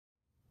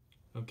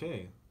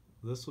Okay,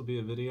 this will be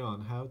a video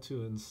on how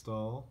to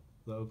install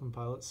the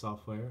OpenPilot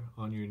software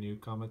on your new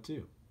Comma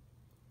 2.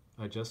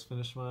 I just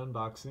finished my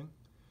unboxing,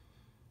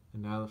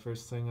 and now the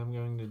first thing I'm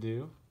going to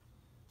do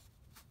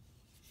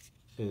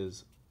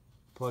is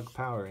plug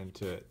power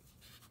into it.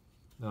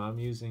 Now I'm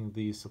using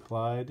the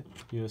supplied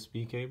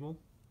USB cable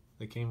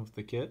that came with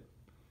the kit,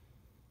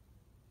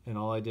 and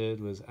all I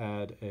did was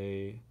add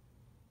a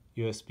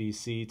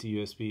USB-C to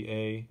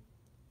USB-A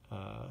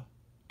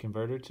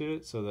converter to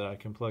it so that I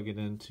can plug it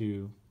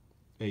into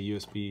a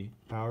USB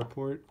power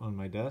port on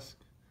my desk.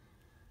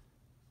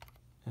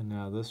 And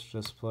now this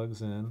just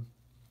plugs in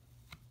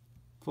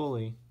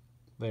fully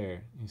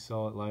there. You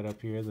saw it light up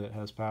here that it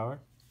has power.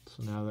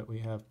 So now that we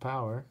have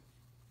power,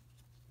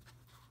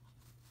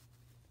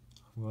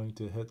 I'm going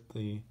to hit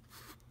the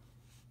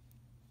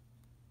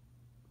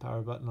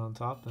power button on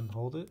top and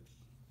hold it,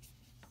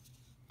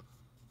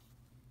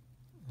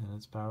 and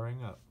it's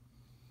powering up.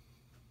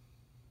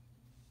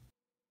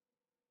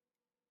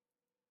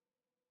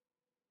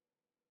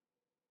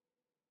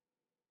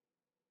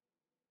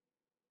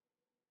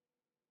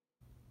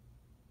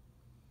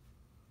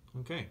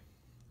 Okay,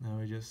 now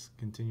we just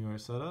continue our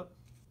setup.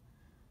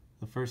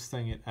 The first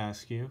thing it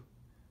asks you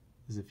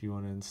is if you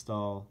want to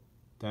install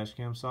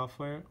dashcam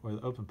software or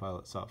the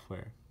OpenPilot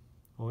software.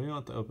 Well, we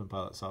want the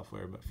OpenPilot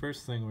software, but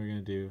first thing we're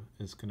going to do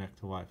is connect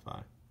to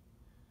Wi-Fi.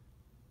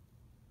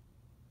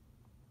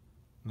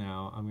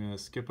 Now I'm going to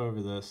skip over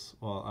this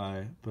while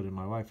I put in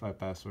my Wi-Fi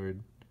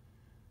password,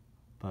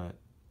 but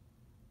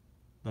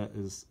that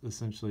is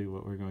essentially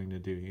what we're going to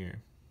do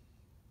here.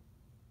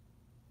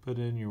 Put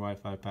in your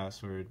Wi-Fi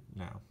password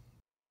now.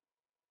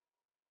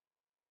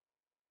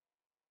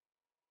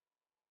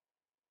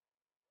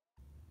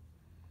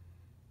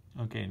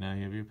 Okay, now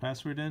you have your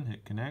password in,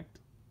 hit connect.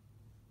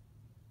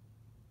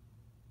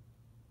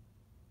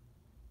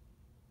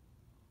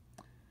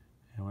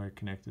 And we're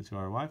connected to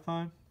our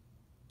Wi-Fi,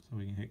 so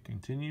we can hit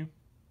continue.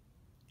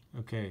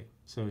 Okay,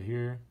 so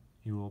here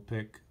you will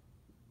pick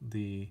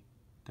the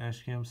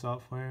dashcam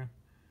software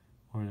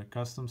or the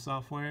custom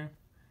software,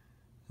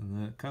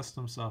 and the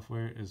custom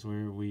software is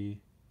where we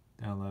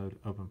download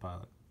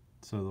OpenPilot.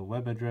 So the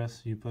web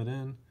address you put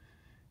in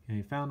can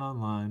be found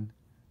online,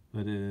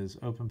 but it is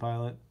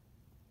OpenPilot.Comma.ai.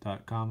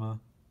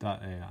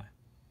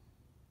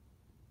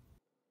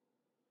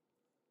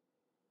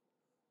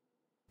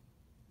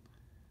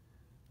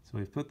 So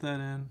we've put that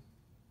in,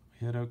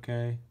 we hit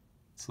OK,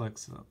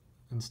 select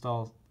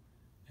install,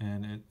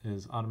 and it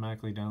is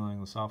automatically downloading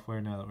the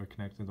software now that we're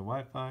connected to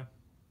Wi-Fi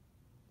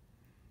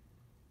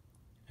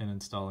and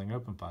installing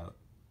OpenPilot.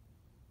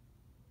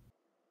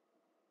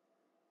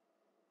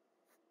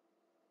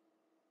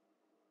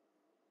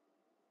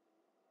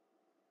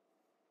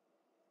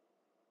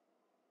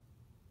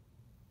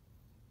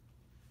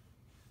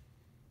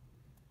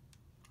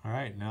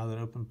 Alright, now that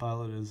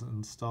OpenPilot is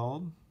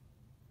installed,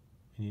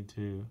 you need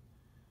to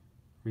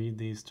read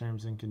these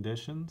terms and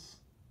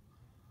conditions.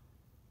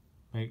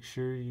 Make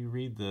sure you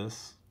read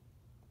this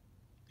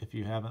if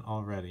you haven't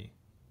already.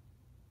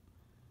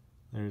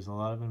 There's a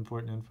lot of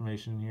important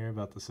information here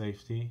about the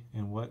safety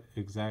and what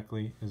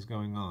exactly is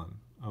going on.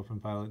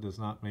 OpenPilot does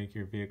not make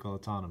your vehicle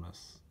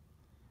autonomous.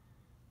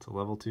 It's a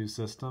level 2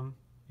 system.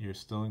 You're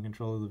still in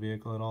control of the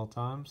vehicle at all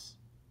times.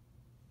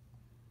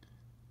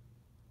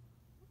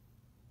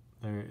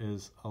 There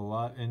is a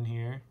lot in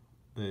here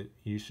that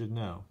you should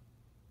know.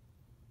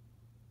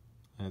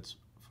 It's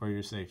for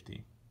your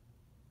safety.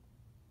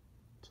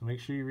 So make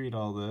sure you read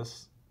all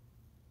this.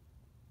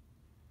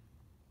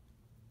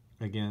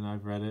 Again,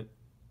 I've read it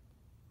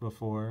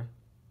before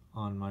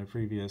on my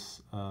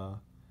previous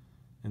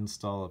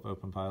install of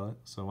OpenPilot.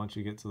 So once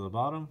you get to the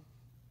bottom,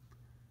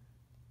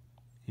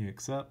 you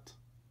accept.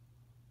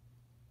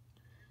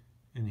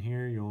 And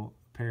here you'll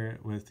pair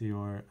it with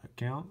your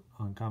account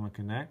on Comma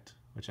Connect,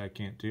 which I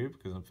can't do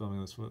because I'm filming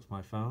this with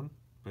my phone,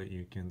 but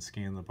you can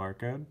scan the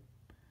barcode.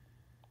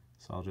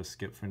 So I'll just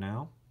skip for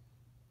now.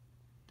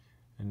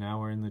 And now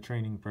we're in the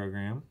training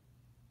program.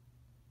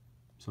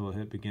 So we'll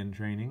hit begin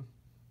training.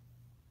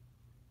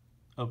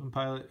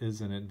 OpenPilot is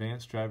an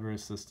advanced driver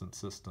assistance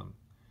system.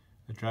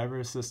 A driver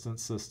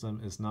assistance system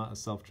is not a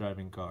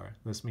self-driving car.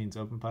 This means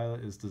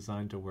OpenPilot is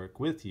designed to work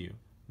with you,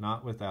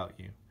 not without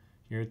you.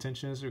 Your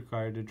attention is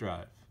required to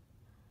drive.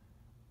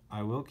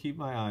 I will keep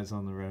my eyes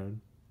on the road.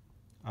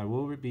 I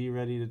will be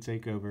ready to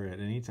take over at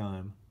any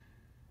time.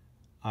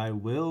 I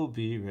will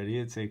be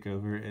ready to take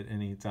over at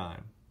any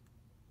time.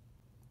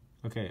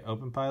 Okay,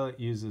 OpenPilot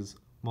uses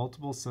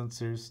multiple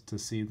sensors to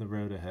see the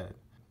road ahead.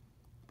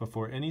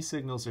 Before any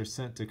signals are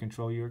sent to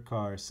control your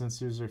car,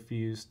 sensors are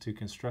fused to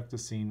construct a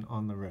scene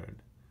on the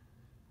road.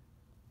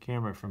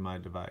 Camera from my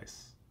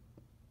device.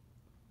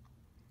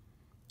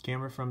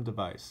 Camera from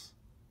device.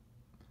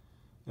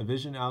 A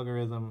vision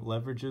algorithm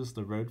leverages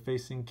the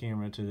road-facing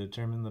camera to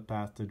determine the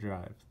path to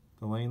drive.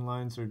 The lane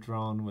lines are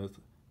drawn with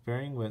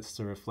varying widths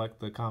to reflect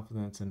the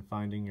confidence in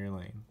finding your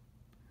lane.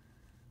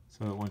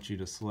 So it wants you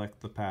to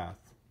select the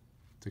path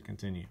to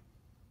continue.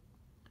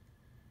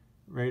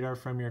 Radar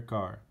from your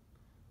car.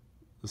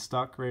 The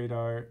stock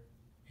radar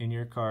in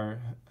your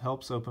car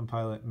helps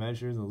OpenPilot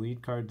measure the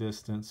lead car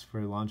distance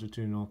for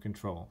longitudinal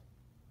control.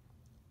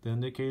 The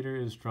indicator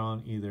is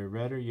drawn either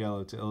red or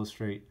yellow to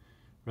illustrate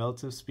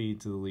relative speed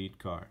to the lead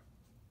car.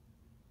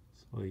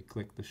 So we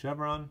click the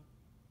chevron.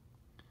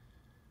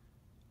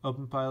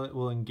 OpenPilot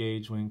will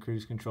engage when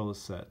cruise control is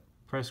set.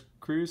 Press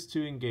cruise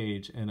to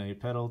engage and a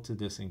pedal to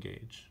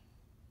disengage.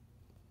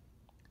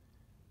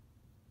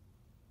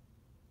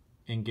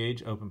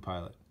 Engage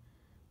OpenPilot.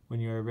 When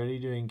you are ready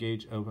to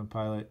engage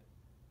OpenPilot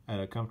at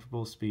a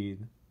comfortable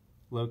speed,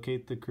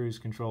 locate the cruise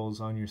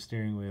controls on your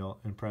steering wheel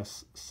and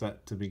press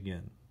Set to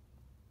begin.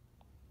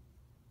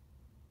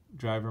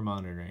 Driver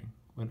monitoring.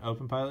 When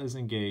OpenPilot is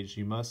engaged,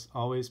 you must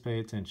always pay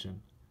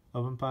attention.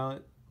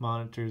 OpenPilot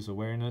monitors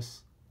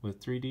awareness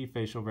with 3D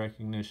facial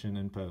recognition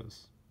and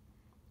pose.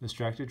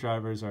 Distracted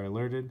drivers are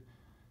alerted,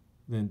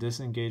 then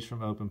disengage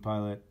from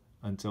OpenPilot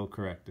until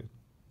corrected.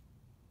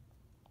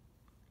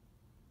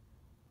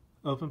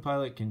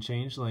 OpenPilot can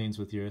change lanes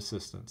with your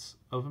assistance.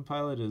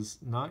 OpenPilot is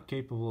not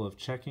capable of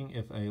checking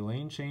if a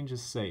lane change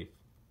is safe.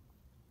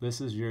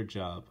 This is your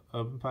job.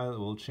 OpenPilot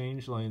will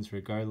change lanes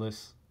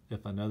regardless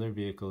if another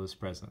vehicle is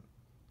present.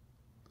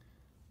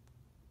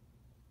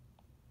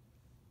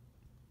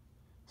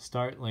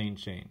 Start lane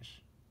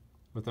change.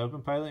 With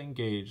OpenPilot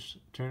engaged,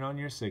 turn on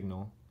your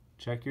signal,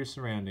 check your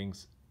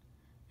surroundings,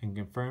 and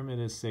confirm it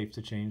is safe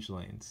to change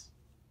lanes.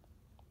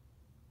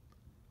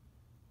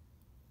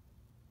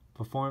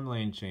 Perform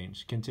lane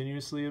change.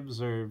 Continuously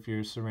observe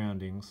your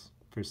surroundings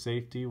for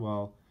safety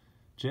while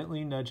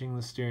gently nudging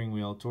the steering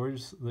wheel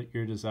towards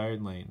your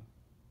desired lane.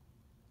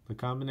 The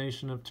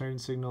combination of turn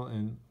signal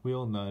and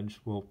wheel nudge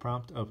will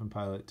prompt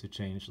OpenPilot to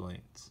change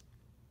lanes.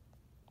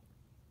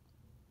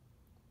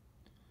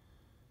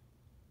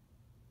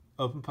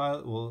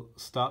 OpenPilot will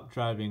stop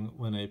driving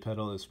when a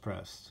pedal is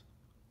pressed.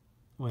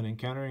 When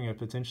encountering a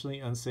potentially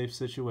unsafe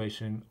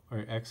situation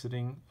or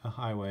exiting a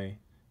highway,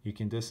 you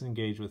can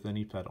disengage with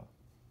any pedal.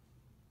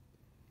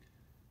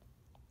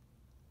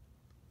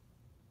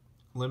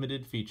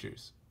 Limited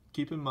features.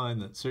 Keep in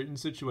mind that certain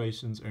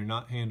situations are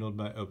not handled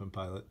by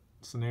OpenPilot.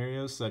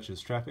 Scenarios such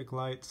as traffic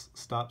lights,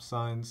 stop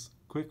signs,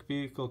 quick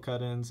vehicle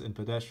cut-ins, and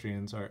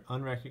pedestrians are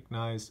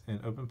unrecognized and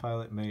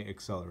OpenPilot may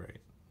accelerate.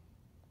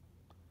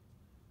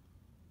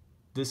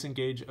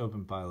 Disengage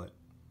OpenPilot.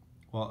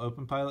 While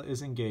OpenPilot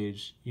is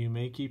engaged, you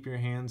may keep your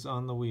hands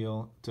on the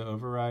wheel to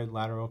override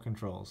lateral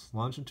controls.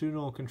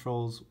 Longitudinal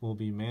controls will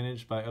be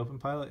managed by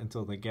OpenPilot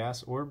until the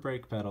gas or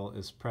brake pedal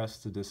is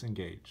pressed to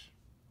disengage.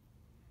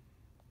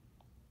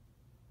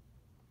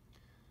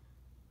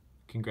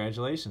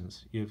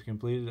 Congratulations, you have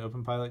completed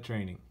OpenPilot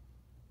training.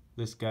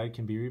 This guide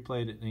can be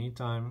replayed at any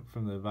time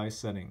from the device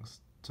settings.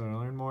 To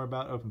learn more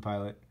about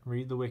OpenPilot,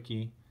 read the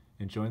wiki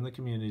and join the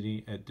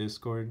community at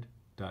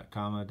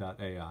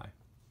discord.comma.ai.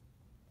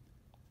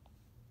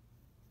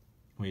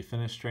 We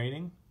finished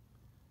training,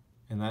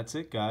 and that's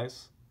it,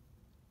 guys.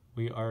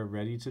 We are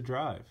ready to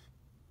drive.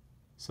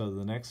 So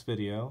the next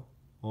video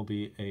will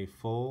be a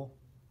full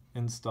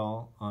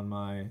install on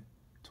my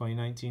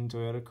 2019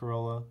 Toyota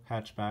Corolla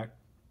hatchback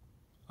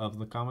of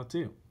the Comma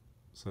 2.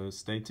 So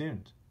stay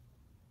tuned.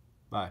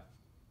 Bye.